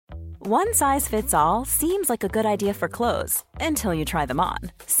One size fits all seems like a good idea for clothes until you try them on.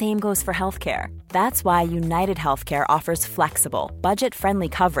 Same goes for healthcare. That's why United Healthcare offers flexible, budget-friendly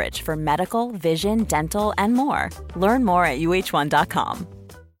coverage for medical, vision, dental, and more. Learn more at uh1.com.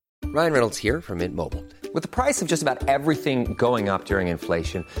 Ryan Reynolds here from Mint Mobile. With the price of just about everything going up during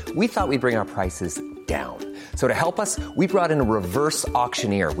inflation, we thought we'd bring our prices down. So to help us, we brought in a reverse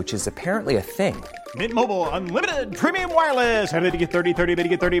auctioneer, which is apparently a thing. Mint Mobile Unlimited Premium Wireless. How to get 30, 30, bit to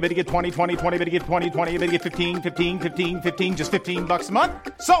get 30, bit to get 20, 20, 20, bit to get 20, 20, bit to get 15, 15, 15, 15, just $15 a month?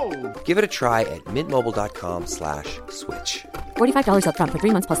 Sold! Give it a try at mintmobile.com/switch. $45 up front for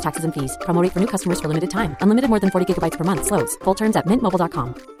 3 months plus taxes and fees. Promo rate for new customers for limited time. Unlimited more than 40 gigabytes per month. Slows full terms at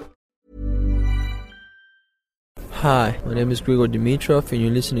mintmobile.com. Hi, my name is Grigor Dimitrov and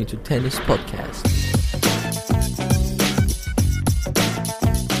you're listening to Tennis Podcast.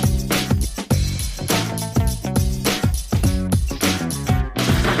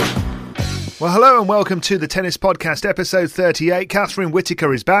 Well, hello and welcome to the Tennis Podcast, episode 38. Catherine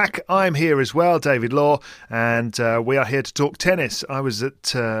Whitaker is back. I'm here as well, David Law, and we are here to talk tennis. I was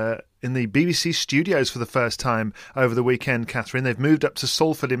in the BBC studios for the first time over the weekend, Catherine. They've moved up to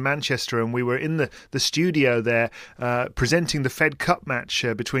Salford in Manchester, and we were in the studio there presenting the Fed Cup match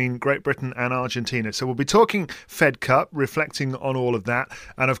between Great Britain and Argentina. So we'll be talking Fed Cup, reflecting on all of that.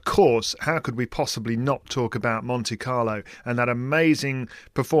 And of course, how could we possibly not talk about Monte Carlo and that amazing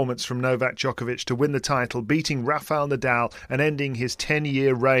performance from Novak Djokovic to win the title, beating Rafael Nadal and ending his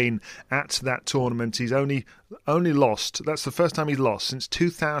 10-year reign at that tournament. He's only lost, that's the first time he's lost since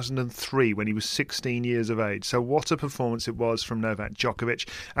 2003 when he was 16 years of age. So what a performance it was from Novak Djokovic.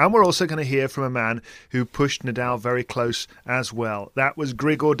 And we're also going to hear from a man who pushed Nadal very close as well. That was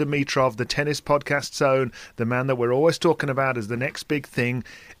Grigor Dimitrov, the Tennis Podcast Zone, the man that we're always talking about as the next big thing.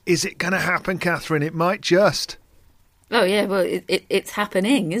 Is it going to happen, Catherine? It might just. Oh yeah, well it's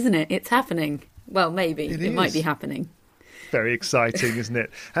happening, isn't it? It's happening. Well, maybe it might be happening. Very exciting, isn't it?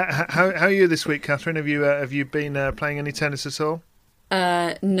 How are you this week, Catherine? Have you been playing any tennis at all?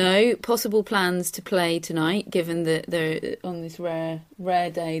 No. Possible plans to play tonight, given that they're on this rare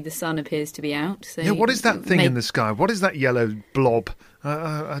day the sun appears to be out. So yeah, what is that thing in the sky? What is that yellow blob?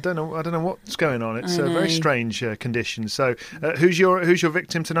 I don't know what's going on. It's a very strange condition. So, who's your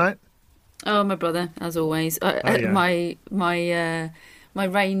victim tonight? Oh, my brother, as always. My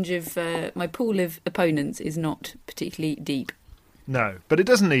range of my pool of opponents is not particularly deep. No, but it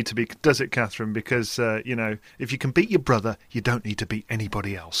doesn't need to be, does it, Catherine? Because, if you can beat your brother, you don't need to beat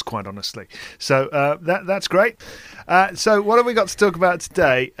anybody else, quite honestly. So that's great. So what have we got to talk about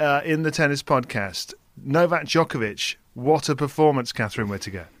today in the Tennis Podcast? Novak Djokovic, what a performance, Catherine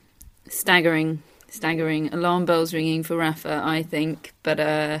Whitaker. Staggering. Alarm bells ringing for Rafa, I think. But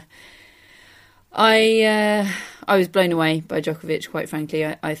I was blown away by Djokovic, quite frankly.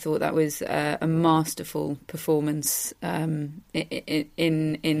 I thought that was a masterful performance in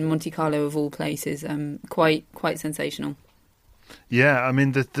Monte Carlo, of all places. Quite sensational. Yeah, I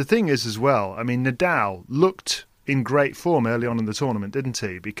mean, the thing is as well, I mean, Nadal looked in great form early on in the tournament, didn't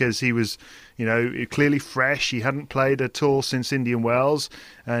he? Because he was, clearly fresh. He hadn't played at all since Indian Wells,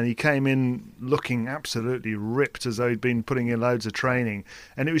 and he came in looking absolutely ripped, as though he'd been putting in loads of training.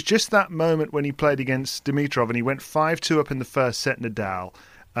 And it was just that moment when he played against Dimitrov, and he went 5-2 up in the first set, Nadal,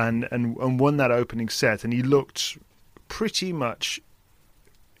 and won that opening set, and he looked pretty much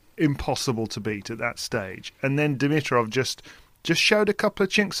impossible to beat at that stage. And then Dimitrov just showed a couple of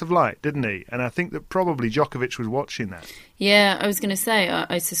chinks of light, didn't he? And I think that probably Djokovic was watching that. Yeah, I was going to say,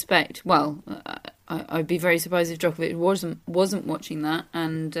 I suspect, I'd be very surprised if Djokovic wasn't watching that.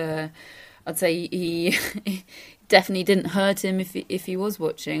 And I'd say he definitely didn't hurt him if he was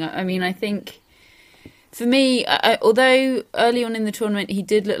watching. I mean, I think, for me, although early on in the tournament he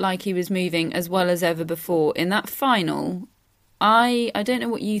did look like he was moving as well as ever before, in that final, I don't know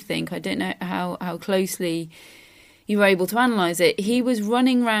what you think. I don't know how closely you were able to analyse it. He was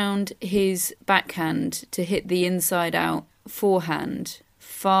running round his backhand to hit the inside-out forehand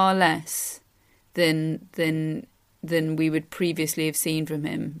far less than we would previously have seen from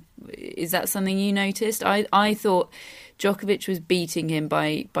him. Is that something you noticed? I thought Djokovic was beating him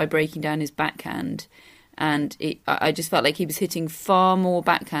by breaking down his backhand, and I just felt like he was hitting far more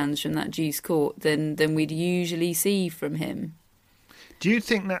backhands from that deuce court than we'd usually see from him. Do you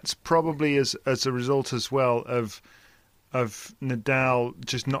think that's probably as a result as well of Nadal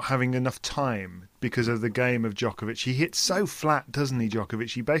just not having enough time because of the game of Djokovic? He hits so flat, doesn't he,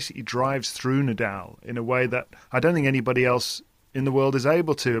 Djokovic? He basically drives through Nadal in a way that I don't think anybody else in the world is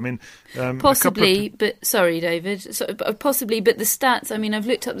able to. I mean, possibly, but sorry, David. Possibly, but the stats. I mean, I've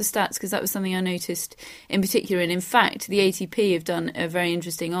looked up the stats because that was something I noticed in particular. And in fact, the ATP have done a very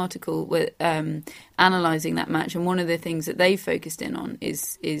interesting article with analysing that match. And one of the things that they focused in on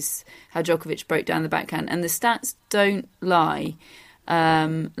is how Djokovic broke down the backhand. And the stats don't lie.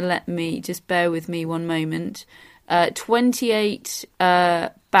 Let me just bear with me one moment. 28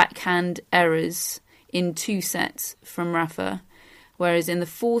 backhand errors in 2 sets from Rafa. Whereas in the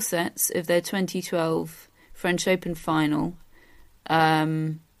 4 sets of their 2012 French Open final,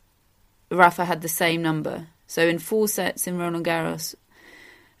 Rafa had the same number. So in 4 sets in Roland Garros,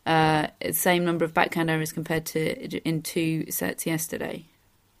 same number of backhand errors compared to in 2 sets yesterday.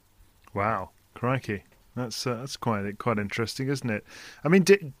 Wow, crikey. That's quite interesting, isn't it? I mean,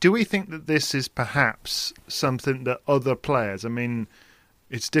 do we think that this is perhaps something that other players... I mean,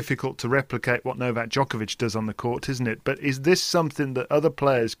 it's difficult to replicate what Novak Djokovic does on the court, isn't it? But is this something that other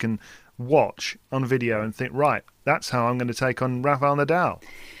players can watch on video and think, right, that's how I'm going to take on Rafael Nadal?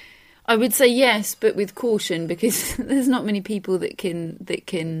 I would say yes, but with caution, because there's not many people that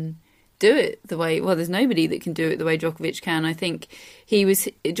can do it the way... Well, there's nobody that can do it the way Djokovic can. I think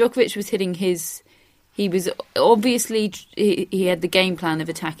Djokovic was hitting his... He was obviously, he had the game plan of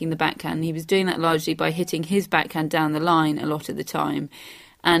attacking the backhand. He was doing that largely by hitting his backhand down the line a lot of the time.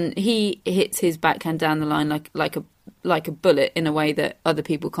 And he hits his backhand down the line like a bullet in a way that other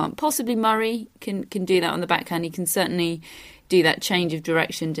people can't. Possibly Murray can do that on the backhand. He can certainly do that change of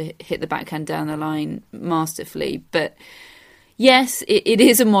direction to hit the backhand down the line masterfully. But yes, it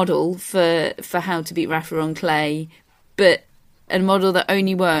is a model for how to beat Rafa on clay, but a model that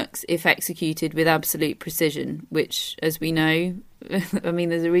only works if executed with absolute precision, which, as we know, I mean,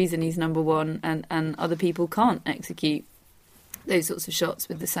 there's a reason he's number one, and other people can't execute those sorts of shots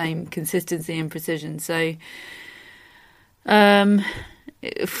with the same consistency and precision. So, yeah,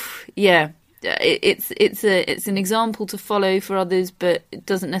 it's an example to follow for others, but it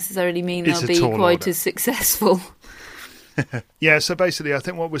doesn't necessarily mean they'll be quite as successful. Yeah, so basically I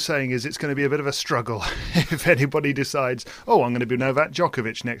think what we're saying is it's going to be a bit of a struggle if anybody decides, I'm going to be Novak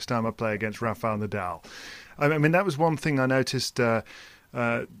Djokovic next time I play against Rafael Nadal. I mean, that was one thing I noticed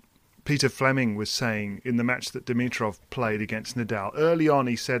Peter Fleming was saying in the match that Dimitrov played against Nadal. Early on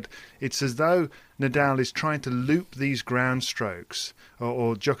he said it's as though Nadal is trying to loop these ground strokes,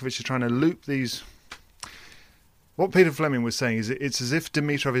 or Djokovic is trying to loop these... What Peter Fleming was saying is it's as if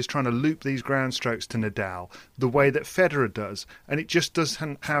Dimitrov is trying to loop these ground strokes to Nadal the way that Federer does, and it just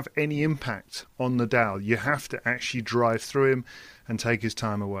doesn't have any impact on Nadal. You have to actually drive through him and take his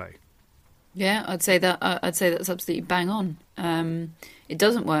time away. Yeah, I'd say that's absolutely bang on. It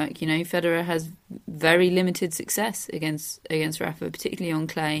doesn't work, you know. Federer has very limited success against Rafa, particularly on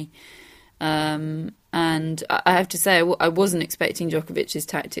clay. And I have to say, I wasn't expecting Djokovic's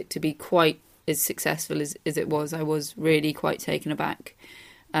tactic to be quite as successful as it was. I was really quite taken aback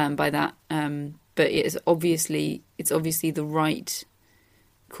by that. But it's obviously the right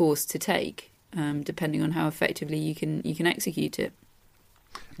course to take, depending on how effectively you can execute it.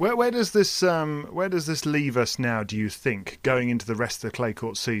 Where does this leave us now, do you think, going into the rest of the clay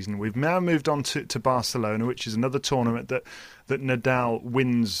court season? We've now moved on to Barcelona, which is another tournament that Nadal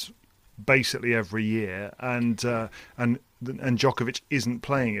wins basically every year, and Djokovic isn't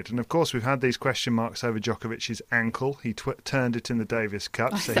playing it. And of course, we've had these question marks over Djokovic's ankle. He turned it in the Davis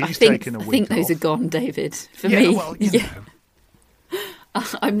Cup, so he's taken a week off. I think those are gone, David. For me, well, you know.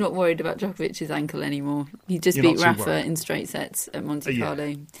 I'm not worried about Djokovic's ankle anymore. He just beat Rafa in straight sets at Monte Carlo.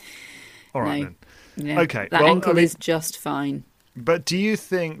 Yeah. All right, then. Yeah, okay, that ankle is just fine. But do you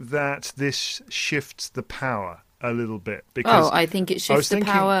think that this shifts the power a little bit? Because I think it shifts the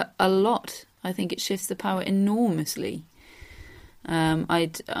power a lot. I think it shifts the power enormously. I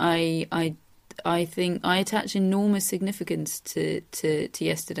think I attach enormous significance to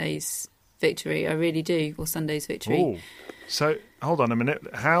yesterday's victory. I really do, or Sunday's victory. Ooh. So hold on a minute.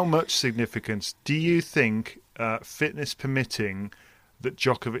 How much significance do you think, fitness permitting, that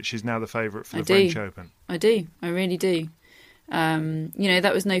Djokovic is now the favourite for the French Open? I do. I really do.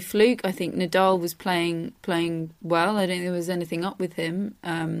 That was no fluke. I think Nadal was playing well. I don't think there was anything up with him.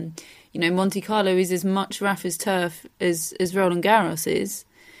 Monte Carlo is as much Rafa's turf as Roland Garros is.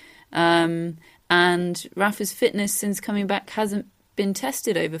 And Rafa's fitness since coming back hasn't been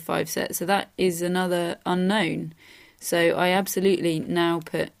tested over 5 sets. So that is another unknown. So I absolutely now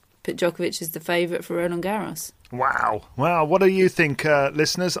put put Djokovic as the favourite for Roland Garros. Wow. What do you think,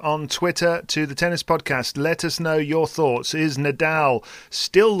 listeners? On Twitter to the Tennis Podcast, let us know your thoughts. Is Nadal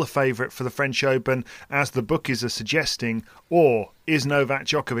still the favourite for the French Open, as the bookies are suggesting, or is Novak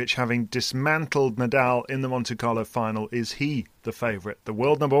Djokovic, having dismantled Nadal in the Monte Carlo final, is he the favourite? The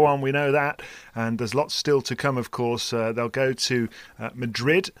world number one, we know that, and there's lots still to come, of course. They'll go to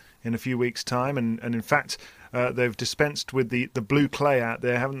Madrid in a few weeks' time, and in fact... they've dispensed with the blue clay out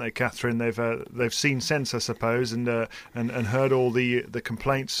there, haven't they, Catherine? They've seen sense, I suppose, and heard all the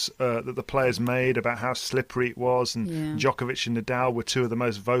complaints that the players made about how slippery it was, and Djokovic and Nadal were two of the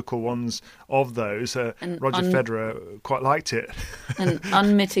most vocal ones of those. Roger Federer quite liked it. An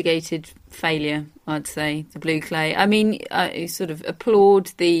unmitigated failure, I'd say, the blue clay. I mean, I sort of applaud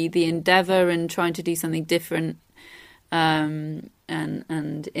the endeavour and trying to do something different.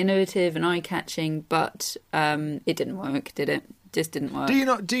 And innovative and eye-catching, but it didn't work, did it? Just didn't work.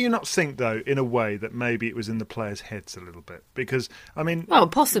 Do you not think, though, in a way, that maybe it was in the players' heads a little bit? Because, I mean... Well,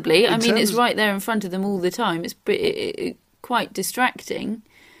 possibly. I mean, it's right there in front of them all the time. It's quite distracting.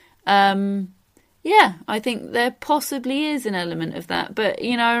 Yeah, I think there possibly is an element of that. But,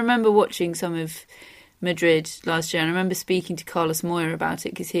 I remember watching some of Madrid last year, and I remember speaking to Carlos Moya about it,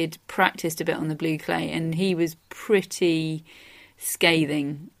 because he had practiced a bit on the blue clay, and he was pretty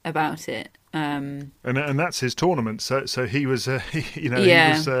scathing about it. And that's his tournament, so he was, he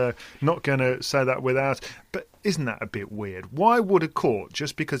was not going to say that without. But isn't that a bit weird? Why would a court,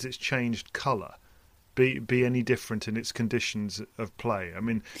 just because it's changed colour, be any different in its conditions of play? I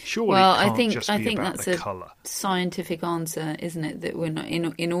mean, surely it can't just be about the colour. Scientific answer, isn't it? That we're not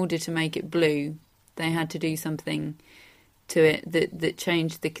in order to make it blue, they had to do something to it that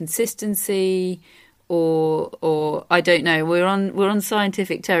changed the consistency. Or I don't know. We're on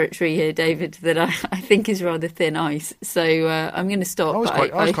scientific territory here, David, that I think is rather thin ice. So I'm going to stop. I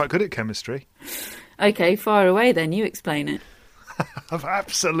was quite good at chemistry. Okay, fire away then. You explain it. I've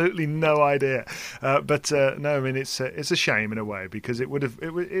absolutely no idea. But no, I mean it's a shame in a way, because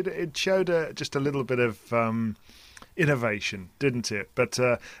it showed just a little bit of innovation, didn't it? But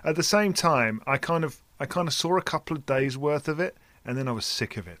at the same time, I kind of saw a couple of days worth of it, and then I was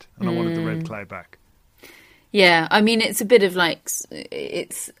sick of it, and I wanted the red clay back. Yeah, I mean, it's a bit of like,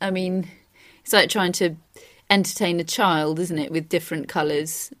 it's like trying to entertain a child, isn't it, with different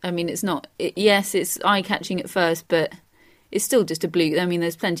colours. I mean, it's eye-catching at first, but it's still just a blue. I mean,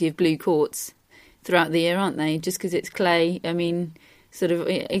 there's plenty of blue courts throughout the year, aren't they? Just because it's clay, I mean, sort of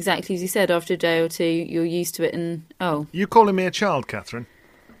exactly as you said, after a day or two, you're used to it, and You calling me a child, Catherine?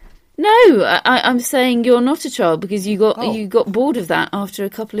 No, I'm saying you're not a child, because you got bored of that after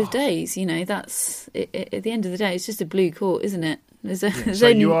a couple of days. That's at the end of the day, it's just a blue court, isn't it? There's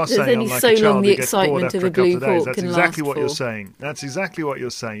only so long the excitement of a blue court can last. That's exactly what you're saying. That's exactly what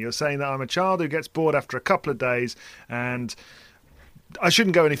you're saying. You're saying that I'm a child who gets bored after a couple of days, and I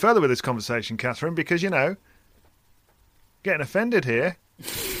shouldn't go any further with this conversation, Catherine, because getting offended here.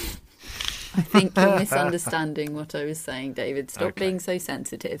 I think you're misunderstanding what I was saying, David. Stop being so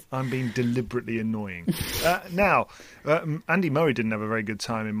sensitive. I'm being deliberately annoying. Now, Andy Murray didn't have a very good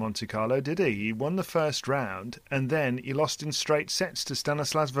time in Monte Carlo, did he? He won the first round, and then he lost in straight sets to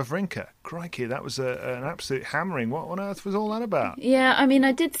Stanislas Wawrinka. Crikey, that was an absolute hammering. What on earth was all that about? Yeah, I mean,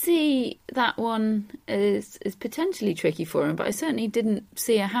 I did see that one as potentially tricky for him, but I certainly didn't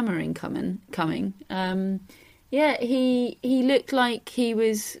see a hammering coming. Yeah, he looked like he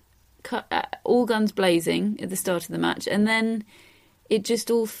was all guns blazing at the start of the match, and then it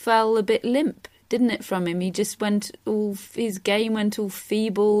just all fell a bit limp, didn't it, from him? He just his game went all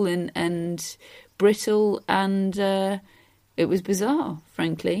feeble and brittle, and it was bizarre,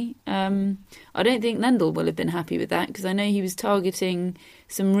 frankly. I don't think Lendl will have been happy with that, because I know he was targeting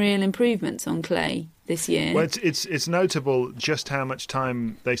some real improvements on clay this year. Well, it's notable just how much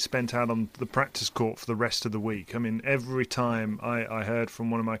time they spent out on the practice court for the rest of the week. I mean, every time I heard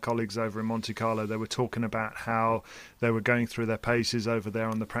from one of my colleagues over in Monte Carlo, they were talking about how they were going through their paces over there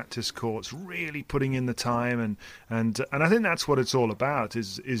on the practice courts, really putting in the time, and I think that's what it's all about,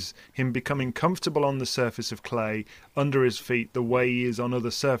 is him becoming comfortable on the surface of clay, under his feet, the way he is on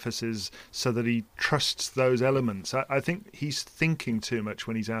other surfaces, so that he trusts those elements. I think he's thinking too much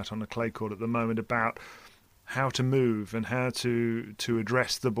when he's out on a clay court at the moment about how to move and how to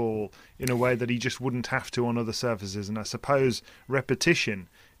address the ball in a way that he just wouldn't have to on other surfaces. And I suppose repetition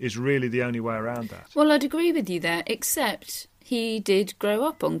is really the only way around that. Well, I'd agree with you there, except he did grow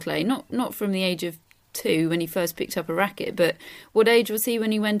up on clay, not from the age of 2 when he first picked up a racket, but what age was he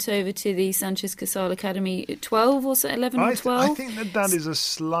when he went over to the Sanchez Casal Academy? 12 or so, 11 or 12? I think that is a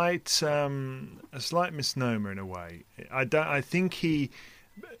slight misnomer in a way. I think he...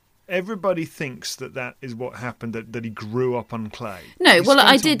 everybody thinks that is what happened, that he grew up on clay. No, well,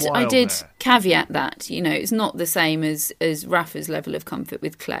 I did there. caveat that. It's not the same as Rafa's level of comfort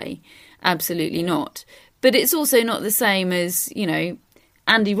with clay. Absolutely not. But it's also not the same as,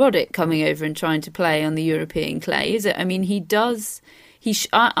 Andy Roddick coming over and trying to play on the European clay, is it? I mean, he does.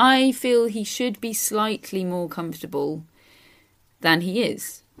 I feel he should be slightly more comfortable than he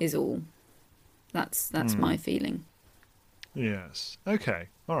is all. That's my feeling. Yes. Okay.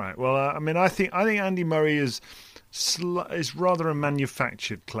 All right. Well, I think Andy Murray is rather a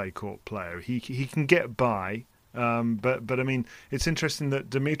manufactured clay court player. He can get by, but I mean, it's interesting that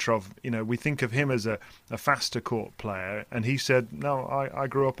Dimitrov. We think of him as a faster court player, and he said, "No, I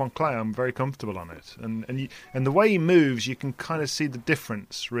grew up on clay. I'm very comfortable on it." And the way he moves, you can kind of see the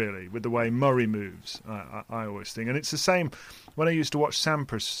difference really with the way Murray moves. I always think, and it's the same when I used to watch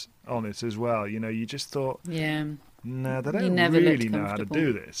Sampras on it as well. You just thought, yeah. No, they don't really know how to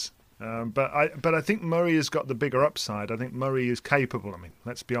do this. But I think Murray has got the bigger upside. I think Murray is capable. I mean,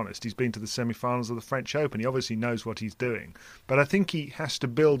 let's be honest, he's been to the semi-finals of the French Open. He obviously knows what he's doing. But I think he has to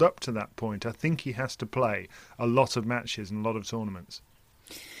build up to that point. I think he has to play a lot of matches and a lot of tournaments.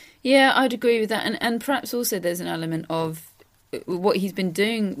 Yeah, I'd agree with that. And perhaps also there's an element of what he's been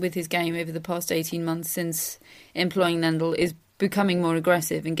doing with his game over the past 18 months since employing Lendl is becoming more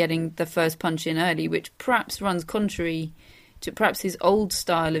aggressive and getting the first punch in early, which perhaps runs contrary to perhaps his old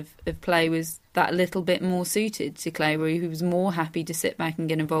style of play was that little bit more suited to clay, where he was more happy to sit back and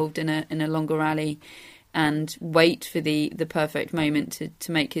get involved in a longer rally and wait for the perfect moment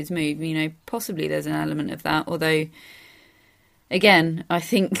to make his move. Possibly there's an element of that, although again, I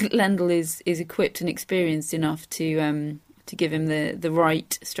think Lendl is equipped and experienced enough to give him the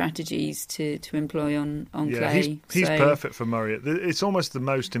right strategies to employ on clay. He's perfect for Murray. It's almost the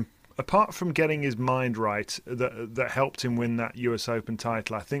most, apart from getting his mind right, that helped him win that US Open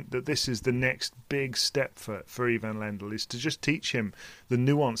title. I think that this is the next big step for Ivan Lendl, is to just teach him the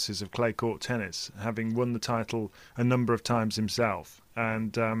nuances of clay court tennis, having won the title a number of times himself.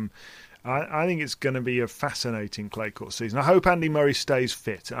 And I think it's going to be a fascinating clay court season. I hope Andy Murray stays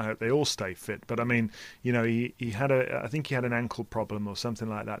fit. I hope they all stay fit. But I mean, he had I think he had an ankle problem or something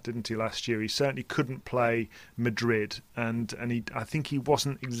like that, didn't he, last year? He certainly couldn't play Madrid, and I think he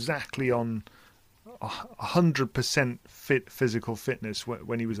wasn't exactly on 100% physical fitness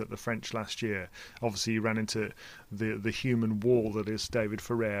when he was at the French last year. Obviously, he ran into the human wall that is David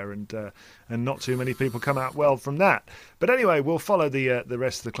Ferrer, and not too many people come out well from that. But anyway, we'll follow the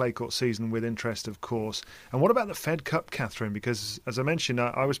rest of the clay court season with interest, of course. And what about the Fed Cup, Catherine? Because as I mentioned,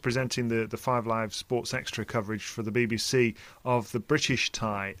 I was presenting the 5 Live Sports Extra coverage for the BBC of the British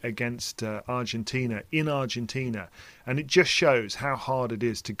tie against Argentina in Argentina, and it just shows how hard it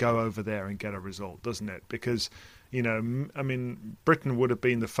is to go over there and get a result, doesn't it? Because Britain would have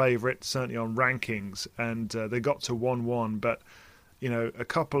been the favourite, certainly on rankings, and they got to 1-1, but a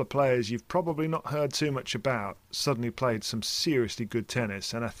couple of players you've probably not heard too much about suddenly played some seriously good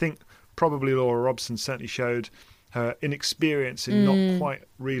tennis, and I think probably Laura Robson certainly showed her inexperience in not quite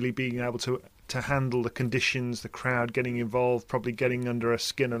really being able to handle the conditions, the crowd getting involved, probably getting under her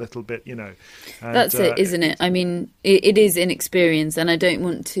skin a little bit, And, that's it, isn't it? I mean, it is inexperience, and I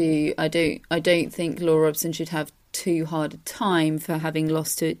don't think Laura Robson should have too hard a time for having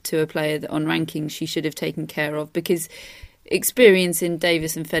lost to a player that on rankings she should have taken care of, because experience in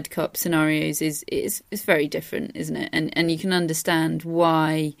Davis and Fed Cup scenarios is very different, isn't it? And you can understand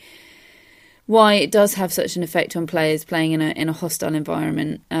why it does have such an effect on players playing in a hostile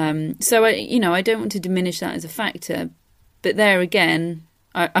environment. So I don't want to diminish that as a factor, but there again,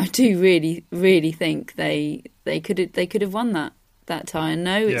 I do really, really think they could have won that tie. And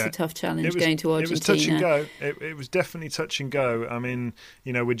no, it's a tough challenge going to Argentina. It was touch and go. It was definitely touch and go. I mean,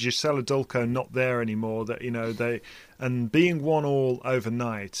 with Gisela Dulko not there anymore, and being 1-1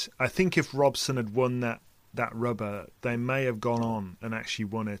 overnight, I think if Robson had won that rubber, they may have gone on and actually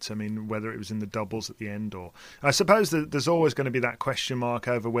won it. I mean, whether it was in the doubles at the end, or I suppose that there's always going to be that question mark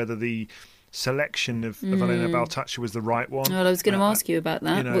over whether the selection of Elena Baltacha was the right one. Well, I was going to ask you about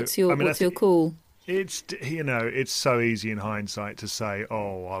that. What's your call? It's it's so easy in hindsight to say,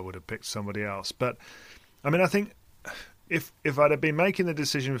 oh, I would have picked somebody else. But I mean, I think if I'd have been making the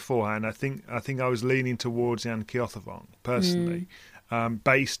decision beforehand, I think I was leaning towards Jan Kjotevong personally,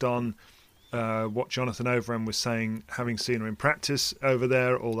 based on what Jonathan Overend was saying, having seen her in practice over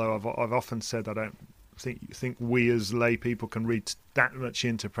there. Although I've often said I don't think we as lay people can read that much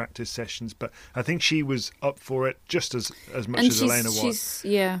into practice sessions, but I think she was up for it just as much as Elena was.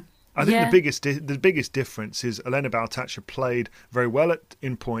 I think the biggest difference is Elena Baltacha played very well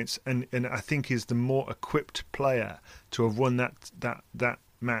in points, and I think is the more equipped player to have won that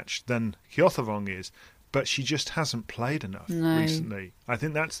match than Kjothavong is, but she just hasn't played enough recently. I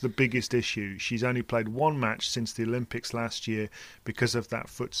think that's the biggest issue. She's only played one match since the Olympics last year because of that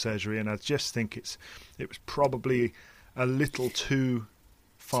foot surgery, and I just think it was probably a little too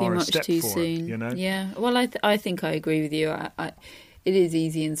far a step for her, you know? Yeah, well, I think I agree with you. It is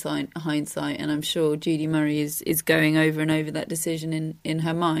easy in hindsight, and I'm sure Judy Murray is going over and over that decision in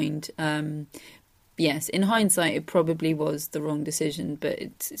her mind. Yes, in hindsight, it probably was the wrong decision, but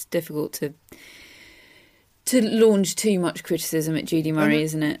it's difficult to launch too much criticism at Judy Murray,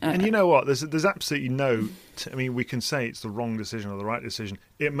 isn't it? And you know what? There's absolutely no... I mean, we can say it's the wrong decision or the right decision.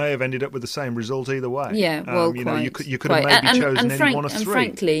 It may have ended up with the same result either way. Yeah, well, you know, you could have maybe chosen any one of three. And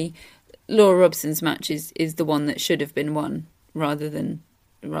frankly, Laura Robson's match is the one that should have been won rather than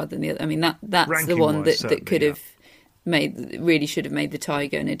the other. I mean, that's the one that could have really should have made the tie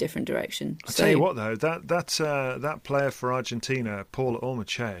go in a different direction. I'll tell you what, though, that player for Argentina, Paula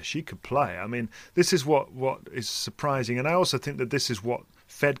Ormachea, she could play. I mean, this is what is surprising, and I also think that this is what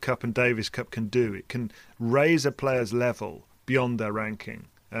Fed Cup and Davis Cup can do. It can raise a player's level beyond their ranking,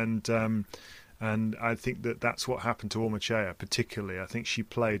 and I think that's what happened to Ormachea particularly. I think she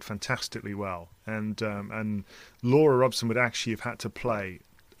played fantastically well, and Laura Robson would actually have had to play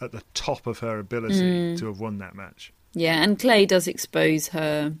at the top of her ability to have won that match. Yeah, and Clay does expose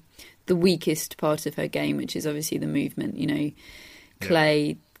the weakest part of her game, which is obviously the movement. You know,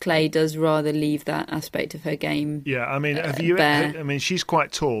 Clay does rather leave that aspect of her game. Yeah, I mean, bare. I mean, she's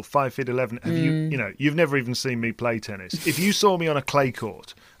quite tall, 5'11". Have you know, you've never even seen me play tennis. If you saw me on a clay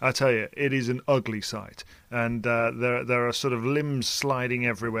court, I tell you, it is an ugly sight, and there are sort of limbs sliding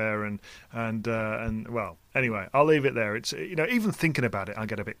everywhere, and well. Anyway, I'll leave it there. It's, you know, even thinking about it, I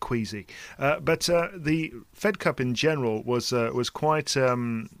get a bit queasy. But the Fed Cup in general was quite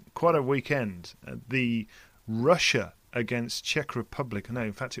a weekend. The Russia against Czech Republic. No,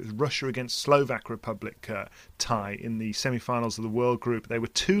 in fact, it was Russia against Slovak Republic tie in the semi-finals of the World Group. They were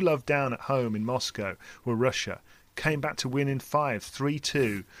 2-0 down at home in Moscow. Were Russia came back to win in 5,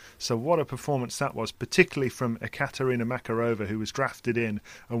 3-2. So what a performance that was, particularly from Ekaterina Makarova, who was drafted in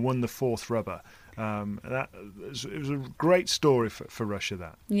and won the 4th rubber. It was a great story for Russia,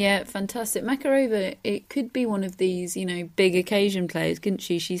 that. Yeah, fantastic. Makarova, it could be one of these, you know, big occasion players, couldn't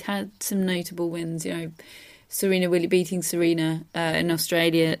she? She's had some notable wins, you know, Serena Williams beating Serena in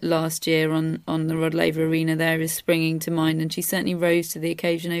Australia last year on the Rod Laver Arena there is springing to mind, and she certainly rose to the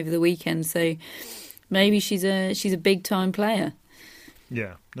occasion over the weekend, so maybe she's a big-time player.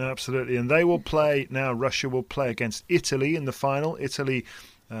 Yeah, no, absolutely. And they will play, now Russia will play against Italy in the final. Italy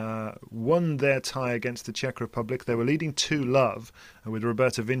won their tie against the Czech Republic. They were leading 2-0 with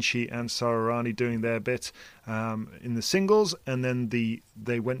Roberta Vinci and Sara Errani doing their bit in the singles, and then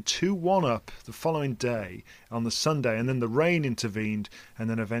they went 2-1 up the following day on the Sunday, and then the rain intervened, and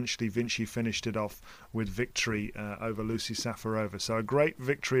then eventually Vinci finished it off with victory over Lucy Safarova. So a great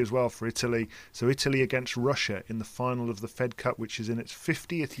victory as well for Italy. So Italy against Russia in the final of the Fed Cup, which is in its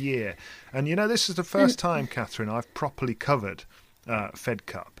 50th year. And you know, this is the first time, Catherine, I've properly covered Fed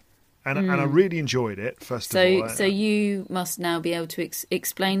Cup, and I really enjoyed it. First of all, so you must now be able to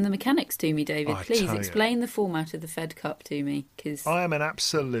explain the mechanics to me, David. Please explain the format of the Fed Cup to me, because I am an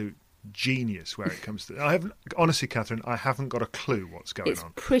absolute genius where it comes to. Honestly, Catherine, I haven't got a clue what's going on. It's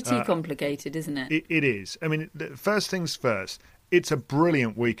pretty complicated, isn't it? It is. I mean, first things first. It's a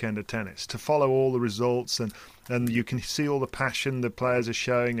brilliant weekend of tennis to follow all the results, and you can see all the passion the players are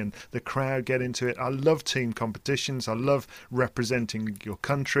showing and the crowd get into it. I love team competitions. I love representing your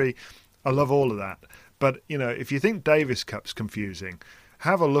country. I love all of that. But, you know, if you think Davis Cup's confusing,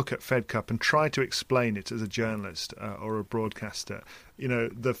 have a look at Fed Cup and try to explain it as a journalist or a broadcaster. You know,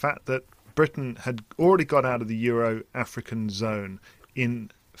 the fact that Britain had already got out of the Euro-African zone in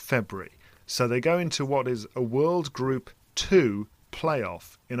February. So they go into what is a World Group 2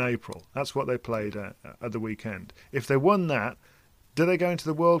 playoff in April. That's what they played at the weekend. If they won that, do they go into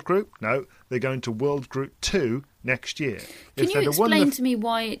the World Group? No, they go into World Group 2 next year. Can you explain to me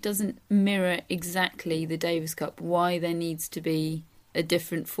why it doesn't mirror exactly the Davis Cup? Why there needs to be a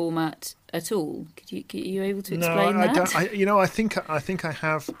different format at all? Are you able to explain that? No, I don't. I think I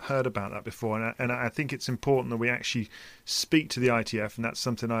have heard about that before, and I think it's important that we actually speak to the ITF, and that's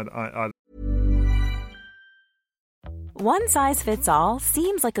something I'd One size fits all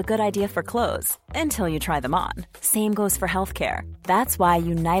seems like a good idea for clothes until you try them on. Same goes for healthcare. That's why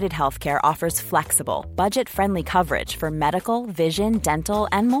United Healthcare offers flexible, budget-friendly coverage for medical, vision, dental,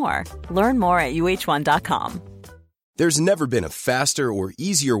 and more. Learn more at uh1.com. There's never been a faster or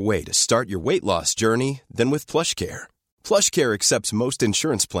easier way to start your weight loss journey than with PlushCare. PlushCare accepts most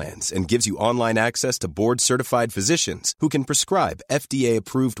insurance plans and gives you online access to board-certified physicians who can prescribe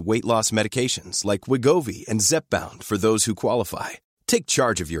FDA-approved weight loss medications like Wegovy and Zepbound for those who qualify. Take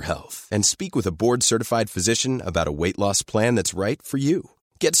charge of your health and speak with a board-certified physician about a weight loss plan that's right for you.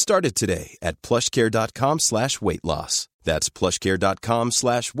 Get started today at plushcare.com/weight loss. That's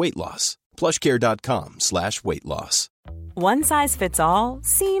plushcare.com/weight loss. plushcare.com/weight loss. One size fits all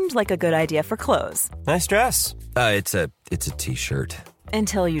seemed like a good idea for clothes. Nice dress. It's a t-shirt.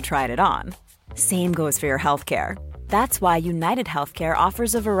 Until you tried it on. Same goes for your healthcare. That's why United Healthcare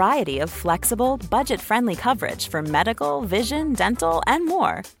offers a variety of flexible, budget-friendly coverage for medical, vision, dental, and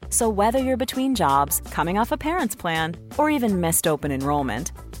more. So whether you're between jobs, coming off a parent's plan, or even missed open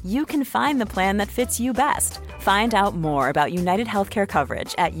enrollment, you can find the plan that fits you best. Find out more about United Healthcare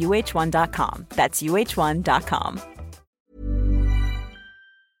coverage at uh1.com. That's uh1.com.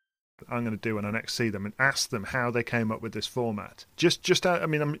 I'm going to do when I next see them and ask them how they came up with this format.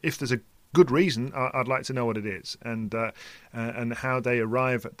 If there's a good reason, I'd like to know what it is and how they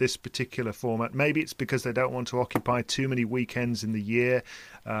arrive at this particular format. Maybe it's because they don't want to occupy too many weekends in the year.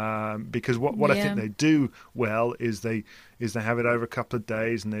 Because what I think they do well is they have it over a couple of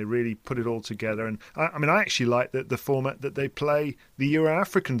days and they really put it all together. And I actually like the format that they play the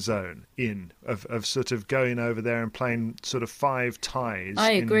Euro-African zone in of sort of going over there and playing sort of 5 ties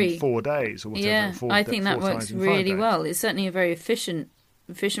in 4 days or whatever. Yeah, I think that works really well. It's certainly a very efficient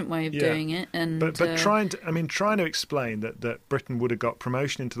way of doing it, and trying to explain that Britain would have got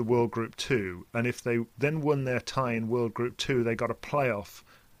promotion into the World Group 2, and if they then won their tie in World Group 2, they got a playoff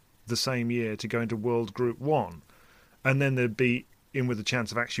the same year to go into World Group 1, and then they'd be in with a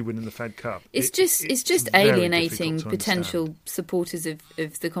chance of actually winning the Fed Cup. It's just alienating potential supporters of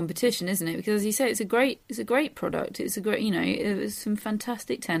the competition, isn't it? Because as you say, it's a great product. It's a great, it was some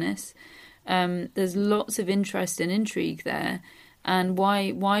fantastic tennis. There's lots of interest and intrigue there. And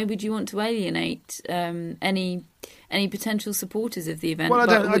why would you want to alienate any potential supporters of the event? Well, I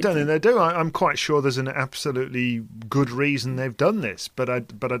don't think they do. I'm quite sure there's an absolutely good reason they've done this, but I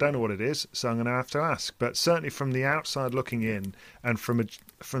don't know what it is, so I'm going to have to ask. But certainly from the outside looking in, and from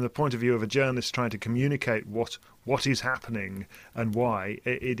the point of view of a journalist trying to communicate what is happening and why,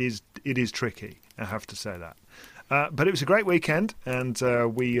 it is tricky. I have to say that. But it was a great weekend, and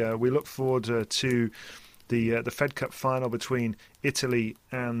we look forward to the Fed Cup final between Italy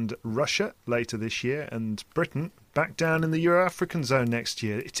and Russia later this year, and Britain back down in the Euro-African zone next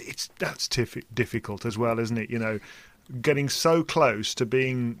year. That's difficult as well, isn't it? Getting so close to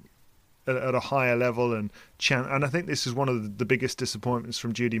being at a higher level and I think this is one of the biggest disappointments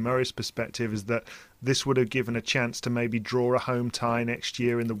from Judy Murray's perspective, is that this would have given a chance to maybe draw a home tie next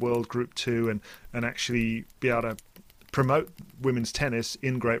year in the World Group 2 and actually be able to promote women's tennis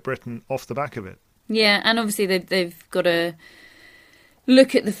in Great Britain off the back of it. Yeah, and obviously they've got to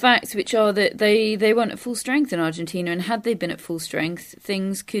look at the facts, which are that they weren't at full strength in Argentina, and had they been at full strength,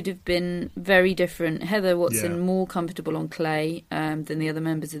 things could have been very different. Heather Watson more comfortable on clay than the other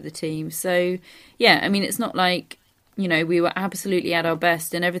members of the team. So, yeah, it's not like, we were absolutely at our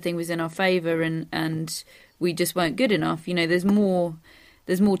best and everything was in our favour and we just weren't good enough. There's more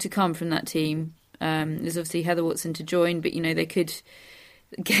to come from that team. There's obviously Heather Watson to join, but, they could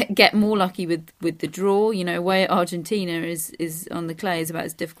get more lucky with the draw. Away at Argentina is on the clay is about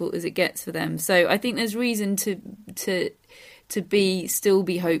as difficult as it gets for them. So I think there's reason to still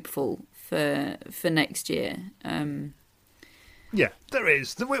be hopeful for next year. Yeah, there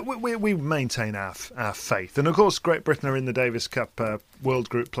is. We maintain our faith. And, of course, Great Britain are in the Davis Cup World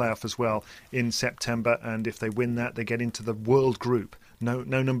Group playoff as well in September. And if they win that, they get into the World Group. No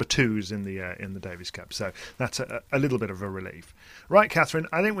number 2s in the Davis Cup. So that's a little bit of a relief. Right, Catherine,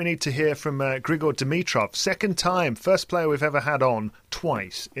 I think we need to hear from Grigor Dimitrov. Second time, first player we've ever had on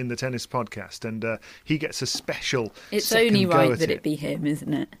twice in the tennis podcast. And he gets a special It's only right that it be him,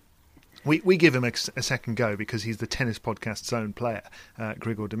 isn't it? We give him a second go because he's the tennis podcast's own player,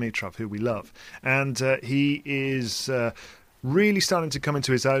 Grigor Dimitrov, who we love. And he is really starting to come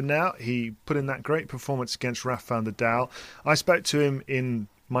into his own now. He put in that great performance against Rafael Nadal. I spoke to him in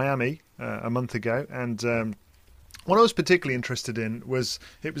Miami a month ago, and what I was particularly interested in was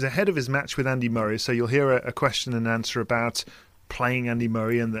it was ahead of his match with Andy Murray, so you'll hear a question and answer about playing Andy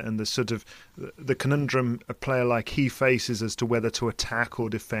Murray and the sort of the conundrum a player like he faces as to whether to attack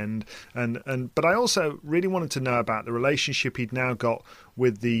or defend, but I also really wanted to know about the relationship he'd now got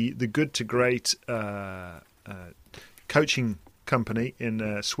with the good to great coaching company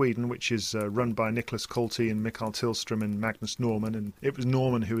in Sweden, which is run by Nicholas Kolty and Mikael Tillström and Magnus Norman, and it was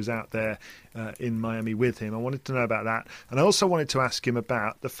Norman who was out there in Miami with him. I wanted to know about that, and I also wanted to ask him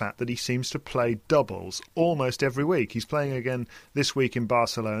about the fact that he seems to play doubles almost every week. He's playing again this week in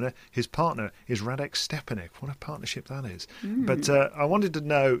Barcelona. His partner is Radek Stepanek. What a partnership that is. But I wanted to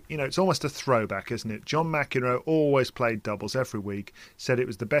know, it's almost a throwback, isn't it? John McEnroe always played doubles every week, said it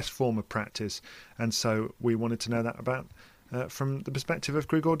was the best form of practice, and so we wanted to know that about from the perspective of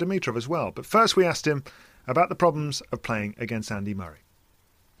Grigor Dimitrov as well. But first we asked him about the problems of playing against Andy Murray.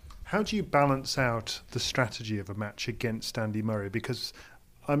 How do you balance out the strategy of a match against Andy Murray? Because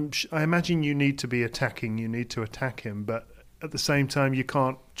I imagine you need to be attacking, you need to attack him, but at the same time you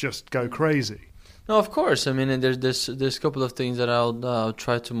can't just go crazy. No, of course. I mean, there's a couple of things that I'll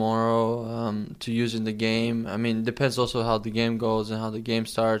try tomorrow to use in the game. I mean, it depends also how the game goes and how the game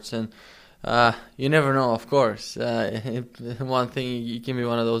starts, and you never know, of course. One thing, it can be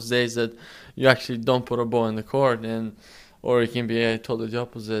one of those days that you actually don't put a ball in the court, or it can be totally the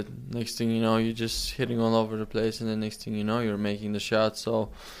opposite. Next thing you know, you're just hitting all over the place, and the next thing you know, you're making the shot. So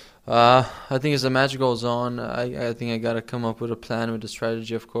I think as the match goes on, I think I got to come up with a plan, with a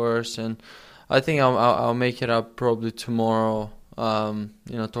strategy, of course, and I think I'll make it up probably tomorrow,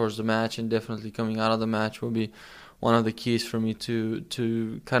 towards the match, and definitely coming out of the match will be one of the keys for me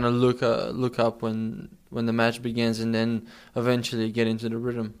to kind of look up when the match begins, and then eventually get into the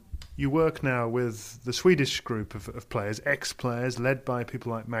rhythm. You work now with the Swedish group of players, ex-players, led by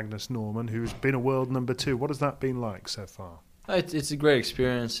people like Magnus Norman, who's been a world number 2. What has that been like so far? It's a great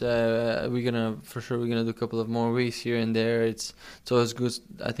experience. We're gonna do a couple of more weeks here and there. It's always good,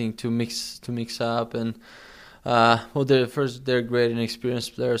 I think, to mix up, and they're great and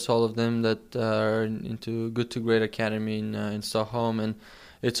experienced players, all of them that are into Good to Great Academy in Stockholm, and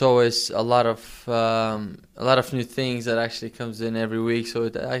it's always a lot of new things that actually comes in every week. So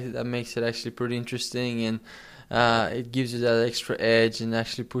that makes it actually pretty interesting, and it gives you that extra edge and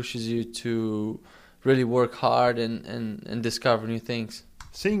actually pushes you to really work hard and discover new things.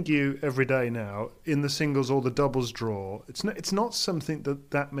 Seeing you every day now in the singles or the doubles draw, it's not something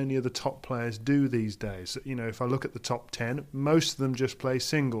that many of the top players do these days. If I look at the top 10, most of them just play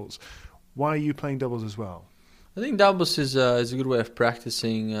singles. Why are you playing doubles as well? I think doubles is a good way of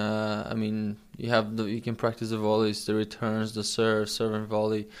practicing. I mean, you can practice the volleys, the returns, the serve and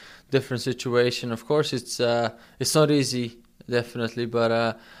volley, different situation. Of course, it's not easy, definitely,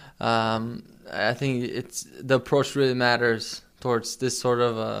 but I think the approach really matters towards this sort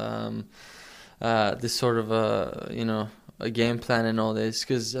of a game plan and all this.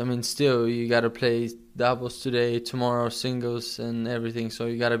 Because I mean, still you got to play doubles today, tomorrow singles and everything. So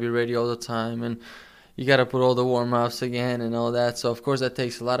you got to be ready all the time, and you got to put all the warm-ups again and all that. So of course that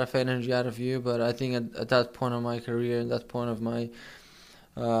takes a lot of energy out of you. But I think at that point of my career, and that point of my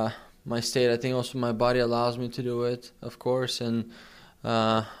state, I think also my body allows me to do it, of course. And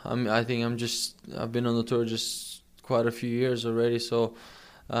I've been on the tour just quite a few years already, so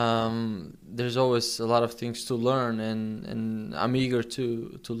there's always a lot of things to learn, and I'm eager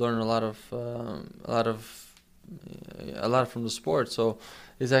to learn a lot from the sport. So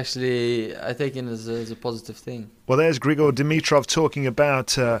it's actually, I take it as a positive thing. Well, there's Grigor Dimitrov talking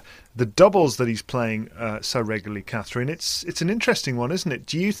about the doubles that he's playing so regularly, Catherine. It's an interesting one, isn't it?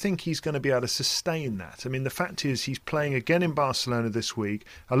 Do you think he's going to be able to sustain that? I mean, the fact is he's playing again in Barcelona this week.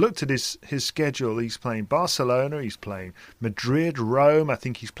 I looked at his schedule. He's playing Barcelona, he's playing Madrid, Rome. I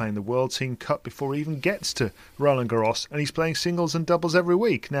think he's playing the World Team Cup before he even gets to Roland Garros, and he's playing singles and doubles every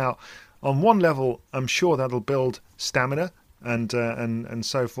week. Now, on one level, I'm sure that'll build stamina and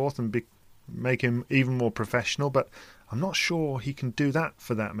so forth, and make him even more professional. But I'm not sure he can do that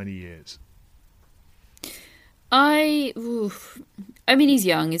for that many years. I mean, he's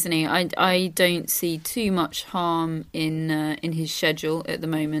young, isn't he? I don't see too much harm in his schedule at the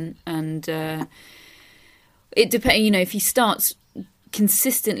moment, and it depends. If he starts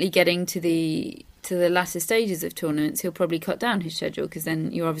consistently getting to the latter stages of tournaments, he'll probably cut down his schedule, because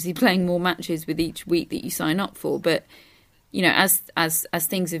then you're obviously playing more matches with each week that you sign up for. But as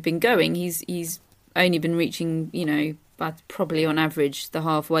things have been going, he's only been reaching probably on average the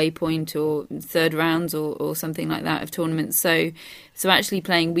halfway point or third rounds or something like that of tournaments. So actually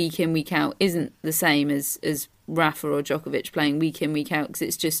playing week in, week out isn't the same as Rafa or Djokovic playing week in, week out, because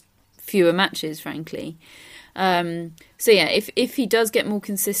it's just fewer matches, frankly. If he does get more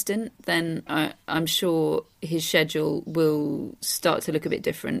consistent, then I'm sure his schedule will start to look a bit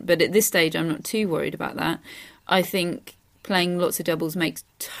different. But at this stage, I'm not too worried about that. I think playing lots of doubles makes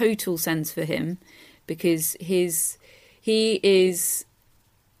total sense for him, because he is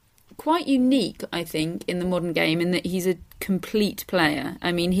quite unique, I think, in the modern game, in that he's a complete player.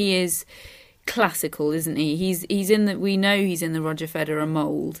 I mean, he is classical, isn't he? We know he's in the Roger Federer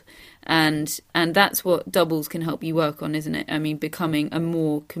mould, and that's what doubles can help you work on, isn't it? I mean, becoming a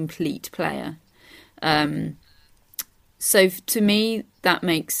more complete player. So to me, that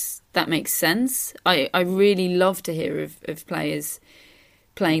makes sense. I really love to hear of players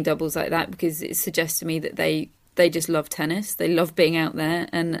playing doubles like that, because it suggests to me that they just love tennis. They love being out there,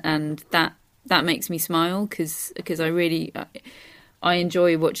 and that makes me smile, because I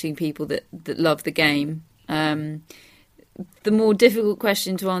enjoy watching people that love the game. The more difficult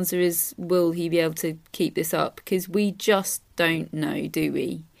question to answer is, will he be able to keep this up? Because we just don't know, do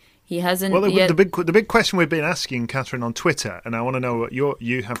we? He hasn't. Well, the big question we've been asking, Catherine, on Twitter, and I want to know what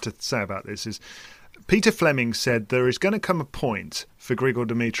you have to say about this, is Peter Fleming said there is going to come a point for Grigor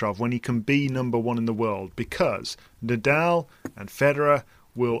Dimitrov when he can be number one in the world, because Nadal and Federer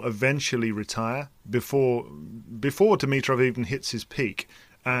will eventually retire before Dimitrov even hits his peak,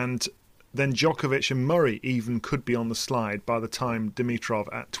 and then Djokovic and Murray even could be on the slide by the time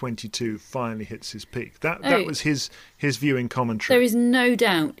Dimitrov at 22 finally hits his peak. That was his view in commentary. There is no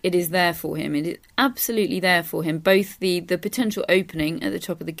doubt it is there for him. It is absolutely there for him, both the potential opening at the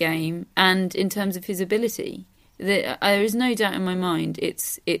top of the game and in terms of his ability. There is no doubt in my mind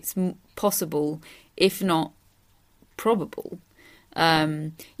it's possible, if not probable.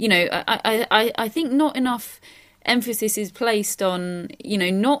 I think not enough emphasis is placed on,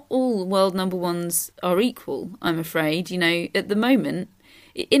 not all world number ones are equal, I'm afraid. At the moment,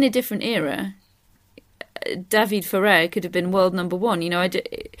 in a different era, David Ferrer could have been world number one.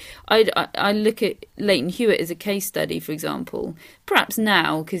 I look at Leighton Hewitt as a case study, for example. Perhaps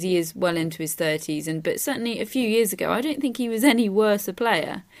now, because he is well into his 30s, but certainly a few years ago, I don't think he was any worse a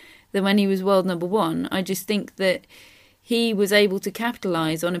player than when he was world number one. I just think that he was able to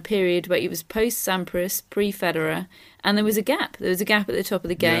capitalise on a period where he was post-Sampras, pre-Federer, and there was a gap. There was a gap at the top of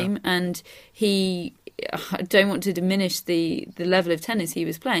the game, and I don't want to diminish the level of tennis he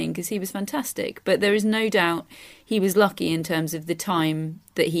was playing, because he was fantastic, but there is no doubt he was lucky in terms of the time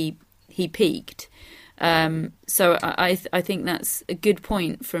that he peaked. So I think that's a good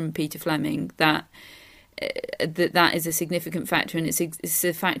point from Peter Fleming, that is a significant factor, and it's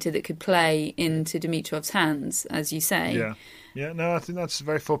a factor that could play into Dimitrov's hands, as you say. Yeah. No, I think that's a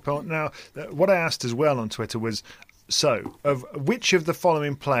very full point. Now, what I asked as well on Twitter was, of which of the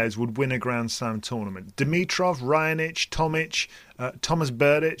following players would win a Grand Slam tournament? Dimitrov, Raonic, Tomic, Thomas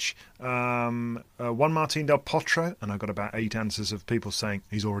Berdych, Juan Martín del Potro, and I got about 8 answers of people saying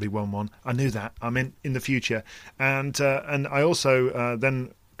he's already won one. I knew that. I meant in the future, and I also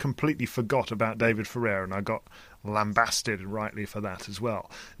then completely forgot about David Ferrer, and I got lambasted rightly for that as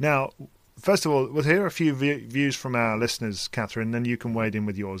well. Now, first of all, we'll hear a few views from our listeners, Catherine, then you can wade in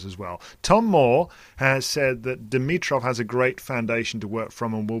with yours as well. Tom Moore has said that Dimitrov has a great foundation to work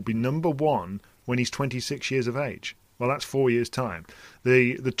from and will be number one when he's 26 years of age. Well, that's 4 years' time.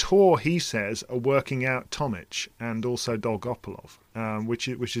 The tour, he says, are working out Tomic and also Dolgopolov,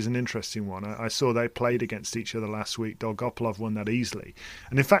 which is an interesting one. I saw they played against each other last week. Dolgopolov won that easily.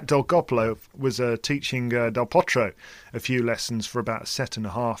 And in fact, Dolgopolov was teaching Del Potro a few lessons for about a set and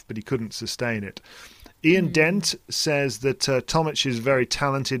a half, but he couldn't sustain it. Ian Dent says that Tomic is very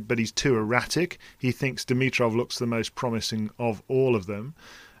talented, but he's too erratic. He thinks Dimitrov looks the most promising of all of them.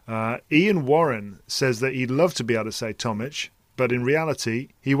 Ian Warren says that he'd love to be able to say Tomic, but in reality,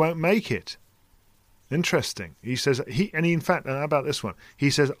 he won't make it. Interesting. He says, in fact, how about this one? He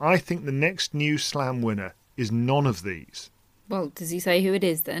says, I think the next new Slam winner is none of these. Well, does he say who it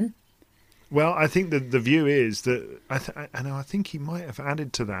is then? Well, I think that the view is that, I think he might have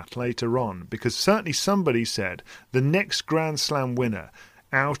added to that later on, because certainly somebody said the next Grand Slam winner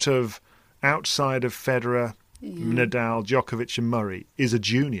outside of Federer, Nadal, Djokovic and Murray is a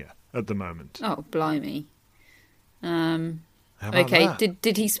junior at the moment. Oh, blimey. How about that?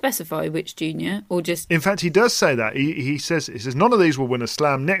 Did he specify which junior, or just... In fact, he does say that. He says none of these will win a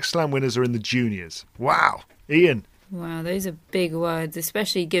Slam. Next Slam winners are in the juniors. Wow. Ian. Wow, those are big words,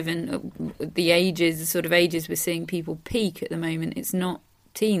 especially given the sort of ages we're seeing people peak at the moment. It's not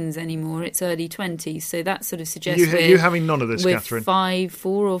teens anymore, it's early 20s, so that sort of suggests you having none of this, Catherine.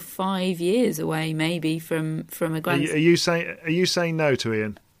 4 or 5 years away maybe from a grand. Are you saying no to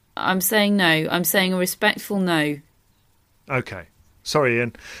Ian? I'm saying no. I'm saying a respectful no. Okay. Sorry,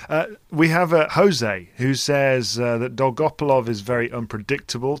 Ian. We have Jose, who says that Dolgopolov is very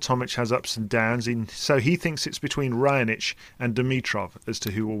unpredictable. Tomic has ups and downs, so he thinks it's between Raonic and Dimitrov as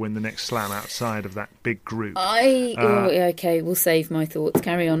to who will win the next Slam outside of that big group. Okay, we'll save my thoughts.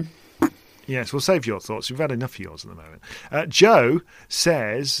 Carry on. Yes, we'll save your thoughts. We've had enough of yours at the moment. Joe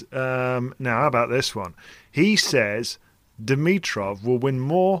says, now how about this one? He says Dimitrov will win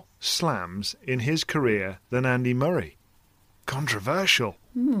more slams in his career than Andy Murray. Controversial.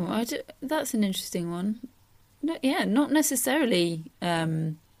 That's an interesting one. No, not necessarily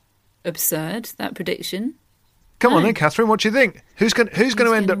absurd, that prediction. Come on then, Catherine, what do you think? Who's going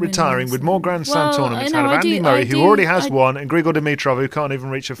to end up retiring with more Grand Slam tournaments out of Andy Murray, who already has one, and Grigor Dimitrov, who can't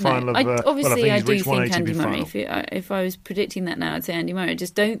even reach a final of... Obviously, I do think Andy Murray. Final. If I was predicting that now, I'd say Andy Murray. I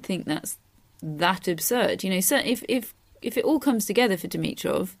just don't think that's that absurd. So if it all comes together for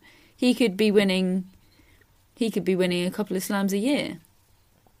Dimitrov, he could be winning a couple of slams a year.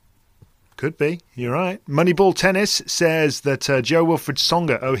 Could be. You're right. Moneyball Tennis says that Jo-Wilfried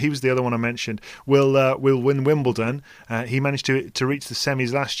Tsonga, he was the other one I mentioned, will win Wimbledon. He managed to reach the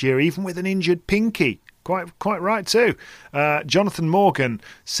semis last year, even with an injured pinky. Quite right too. Jonathan Morgan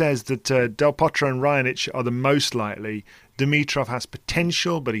says that Del Potro and Raonic are the most likely. Dimitrov has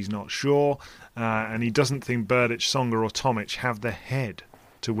potential, but he's not sure. And he doesn't think Berdych, Tsonga or Tomic have the head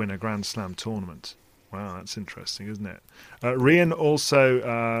to win a Grand Slam tournament. Wow, that's interesting, isn't it? Rian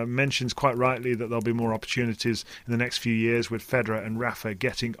also mentions quite rightly that there'll be more opportunities in the next few years with Federer and Rafa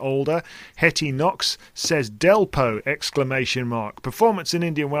getting older. Hetty Knox says Delpo! ! Performance in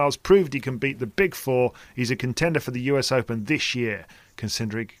Indian Wells proved he can beat the Big Four. He's a contender for the US Open this year,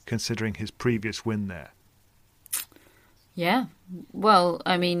 considering his previous win there. Yeah, well,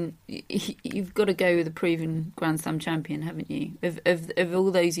 I mean, you've got to go with a proven Grand Slam champion, haven't you? Of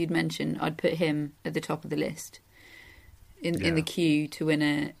all those you'd mentioned, I'd put him at the top of the list. In the queue to win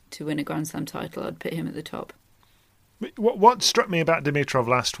a Grand Slam title, I'd put him at the top. What struck me about Dimitrov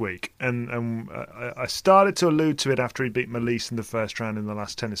last week, and I started to allude to it after he beat Malise in the first round in the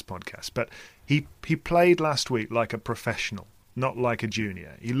last tennis podcast, but he played last week like a professional, not like a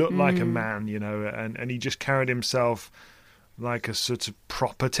junior. He looked like a man, and he just carried himself like a sort of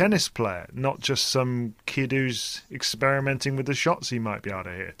proper tennis player, not just some kid who's experimenting with the shots he might be able to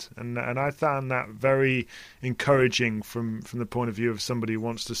hit. And I found that very encouraging from the point of view of somebody who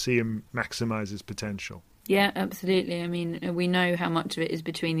wants to see him maximise his potential. Yeah, absolutely. I mean, we know how much of it is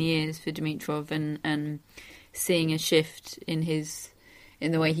between the ears for Dimitrov, and seeing a shift in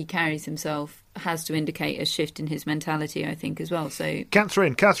the way he carries himself has to indicate a shift in his mentality, I think, as well. So,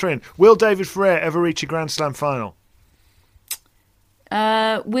 Catherine, will David Ferrer ever reach a Grand Slam final?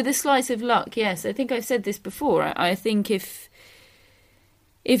 With a slice of luck, yes. I think I've said this before. I think if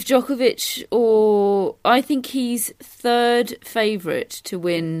Djokovic, I think he's third favourite to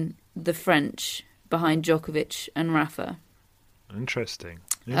win the French behind Djokovic and Rafa. Interesting.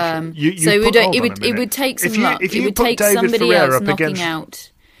 It would take some luck. It would take somebody else knocking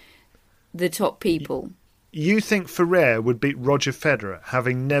out the top people. You think Ferrer would beat Roger Federer,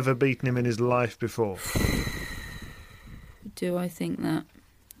 having never beaten him in his life before? Do I think that?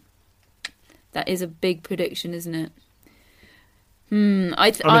 That is a big prediction, isn't it?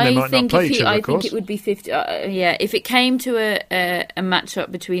 I think it would be 50. If it came to a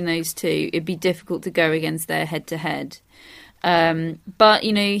match-up between those two, it'd be difficult to go against their head-to-head. But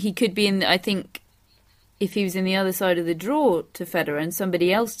he could be in. I think if he was in the other side of the draw to Federer and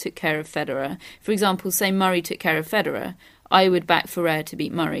somebody else took care of Federer, for example, say Murray took care of Federer, I would back Ferrer to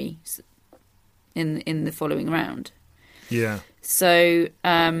beat Murray in the following round. Yeah. So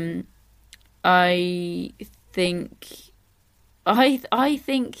I think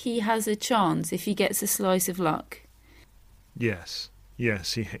he has a chance if he gets a slice of luck. Yes,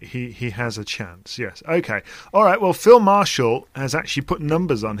 he has a chance. Yes. Okay. All right. Well, Phil Marshall has actually put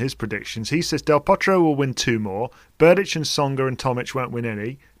numbers on his predictions. He says Del Potro will win 2 more. Berdych and Tsonga and Tomic won't win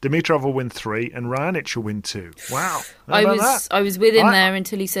any. Dimitrov will win 3, and Raonic will win 2. Wow. I was with him there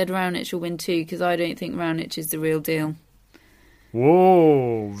until he said Raonic will win 2, because I don't think Raonic is the real deal.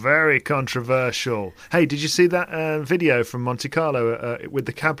 Whoa, very controversial. Hey, did you see that video from Monte Carlo with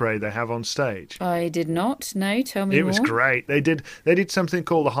the cabaret they have on stage? I did not. No, tell me more. It was great. They did something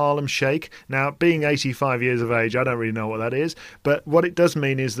called the Harlem Shake. Now, being 85 years of age, I don't really know what that is, but what it does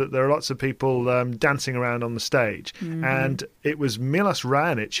mean is that there are lots of people dancing around on the stage, and it was Milos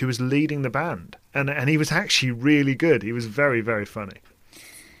Raonic who was leading the band, and he was actually really good. He was very, very funny.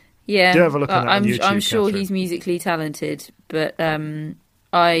 Yeah, do have a look on that on YouTube, I'm sure Catherine. He's musically talented, but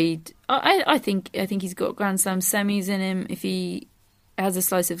I think he's got Grand Slam semis in him. If he has a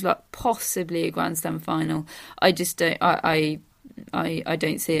slice of luck, possibly a Grand Slam final. I just don't. I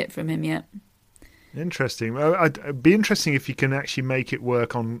don't see it from him yet. Interesting. It'd be interesting if he can actually make it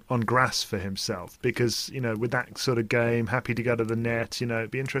work on grass for himself, because with that sort of game, happy to go to the net.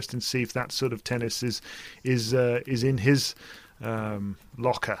 It'd be interesting to see if that sort of tennis is in his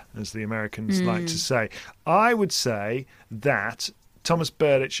locker, as the Americans like to say. I would say that Thomas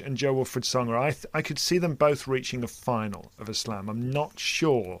Berdych and Jo-Wilfried Tsonga, I could see them both reaching a final of a slam. I'm not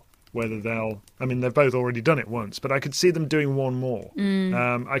sure whether they've both already done it once, but I could see them doing one more.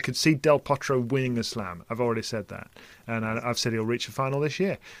 I could see Del Potro winning a slam. I've already said that. And I've said he'll reach a final this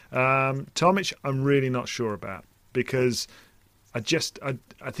year. Tomic, I'm really not sure about, because I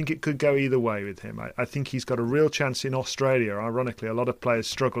think it could go either way with him. I think he's got a real chance in Australia. Ironically, a lot of players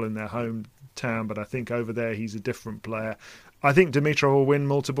struggle in their hometown, but I think over there he's a different player. I think Dimitrov will win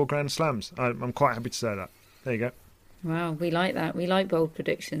multiple Grand Slams. I'm quite happy to say that. There you go. Wow, we like that. We like bold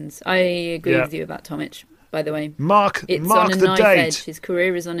predictions. I agree with you about Tomic, by the way. Mark on a the knife date. Edge. His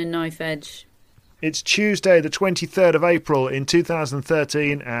career is on a knife edge. It's Tuesday, the 23rd of April in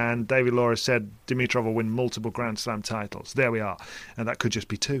 2013, and David Law has said Dimitrov will win multiple Grand Slam titles. There we are. And that could just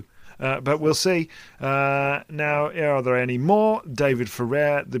be 2. But we'll see. Now, are there any more? David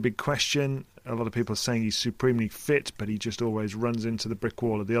Ferrer, the big question. A lot of people are saying he's supremely fit, but he just always runs into the brick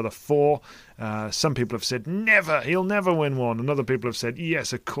wall of the other 4. Some people have said, never, he'll never win one. And other people have said,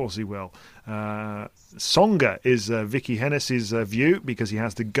 yes, of course he will. Tsonga is Vicky Hennessy's view, because he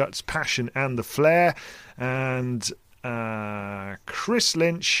has the guts, passion and the flair. And Chris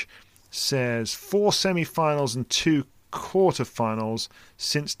Lynch says 4 semi-finals and 2 quarter-finals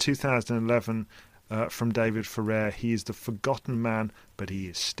since 2011 from David Ferrer. He is the forgotten man, but he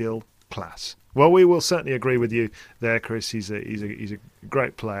is still class. Well, we will certainly agree with you there, Chris. He's a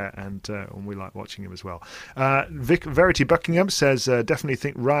great player, and we like watching him as well. Verity Buckingham says, definitely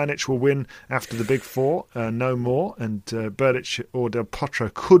think Raonic will win after the big 4, no more, and Berdych or Del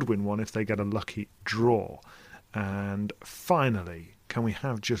Potro could win one if they get a lucky draw. And finally, can we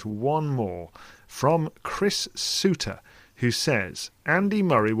have just one more from Chris Suter, who says Andy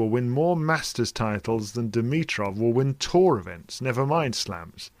Murray will win more Masters titles than Dimitrov will win tour events, never mind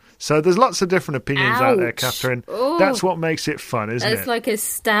slams. So there's lots of different opinions out there, Catherine. Ooh. That's what makes it fun, isn't it? It's like a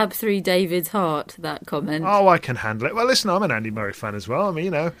stab through David's heart, that comment. Oh, I can handle it. Well, listen, I'm an Andy Murray fan as well. I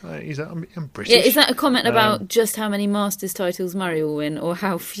mean, I'm British. Yeah, is that a comment about just how many Masters titles Murray will win, or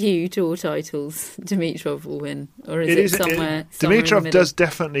how few tour titles Dimitrov will win? Or is it somewhere Dimitrov does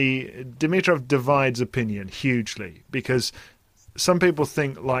definitely... Dimitrov divides opinion hugely, because some people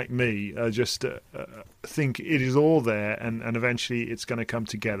think, like me, just think it is all there and eventually it's going to come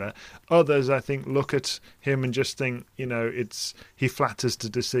together. Others, I think, look at him and just think, he flatters to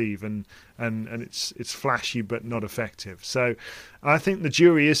deceive and it's flashy but not effective. So I think the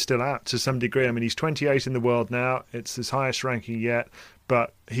jury is still out to some degree. I mean, he's 28 in the world now. It's his highest ranking yet,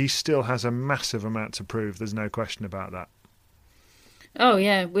 but he still has a massive amount to prove. There's no question about that. Oh,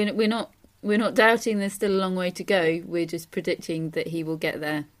 yeah. We're not doubting there's still a long way to go. We're just predicting that he will get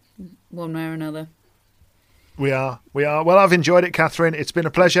there one way or another. We are. Well, I've enjoyed it, Catherine. It's been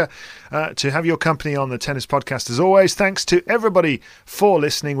a pleasure to have your company on the Tennis Podcast as always. Thanks to everybody for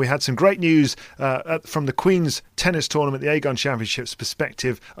listening. We had some great news from the Queen's Tennis Tournament, the Aegon Championships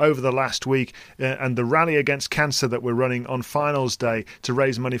perspective over the last week, and the rally against cancer that we're running on finals day to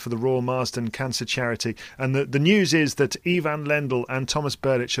raise money for the Royal Marsden Cancer Charity. And the news is that Ivan Lendl and Thomas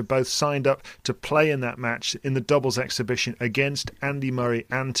Berdych are both signed up to play in that match in the doubles exhibition against Andy Murray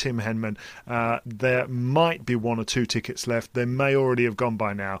and Tim Henman. There might be 1 or 2 tickets left. They may already have gone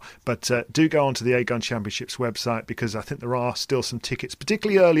by now, but do go onto the Aegon Championships website, because I think there are still some tickets,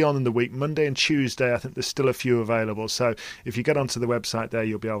 particularly early on in the week, Monday and Tuesday. I think there's still a few available, so if you get onto the website there,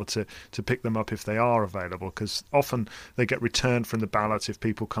 you'll be able to pick them up if they are available, because often they get returned from the ballot if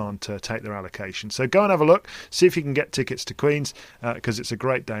people can't take their allocation. So go and have a look, see if you can get tickets to Queen's, because it's a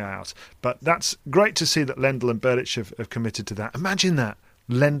great day out. But that's great to see that Lendl and Berdych have committed to that. Imagine that.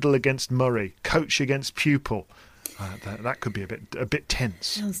 Lendl against Murray, coach against pupil. That could be a bit tense.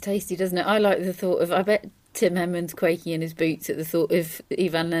 Sounds tasty, doesn't it? I like the thought of... I bet Tim Henman's quaking in his boots at the thought of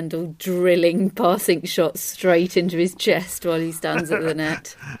Ivan Lendl drilling passing shots straight into his chest while he stands at the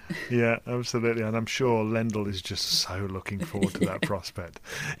net. Yeah, absolutely. And I'm sure Lendl is just so looking forward to that prospect.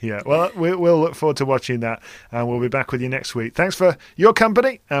 Yeah, well, we'll look forward to watching that, and we'll be back with you next week. Thanks for your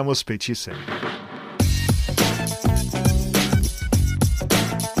company, and we'll speak to you soon.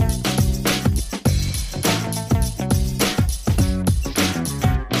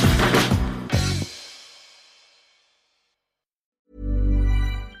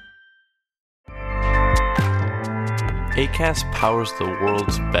 Acast powers the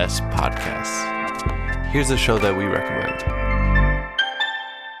world's best podcasts. Here's a show that we recommend.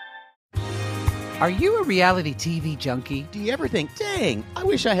 Are you a reality TV junkie? Do you ever think, dang, I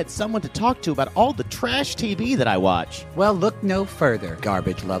wish I had someone to talk to about all the trash TV that I watch? Well, look no further,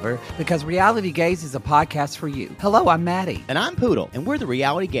 garbage lover, because Reality Gaze is a podcast for you. Hello, I'm Maddie. And I'm Poodle, and we're the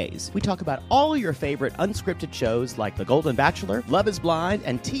Reality Gaze. We talk about all your favorite unscripted shows like The Golden Bachelor, Love is Blind,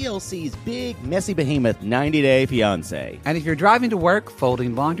 and TLC's big, messy behemoth, 90 Day Fiancé. And if you're driving to work,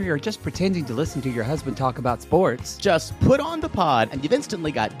 folding laundry, or just pretending to listen to your husband talk about sports, just put on the pod, and you've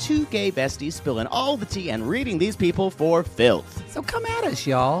instantly got two gay besties spilling all the tea and reading these people for filth. So come at us,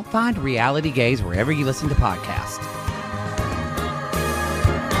 y'all. Find Reality Gaze wherever you listen to podcasts.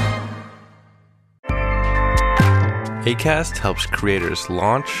 Acast helps creators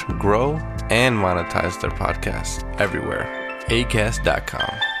launch, grow, and monetize their podcasts everywhere.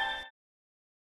 Acast.com.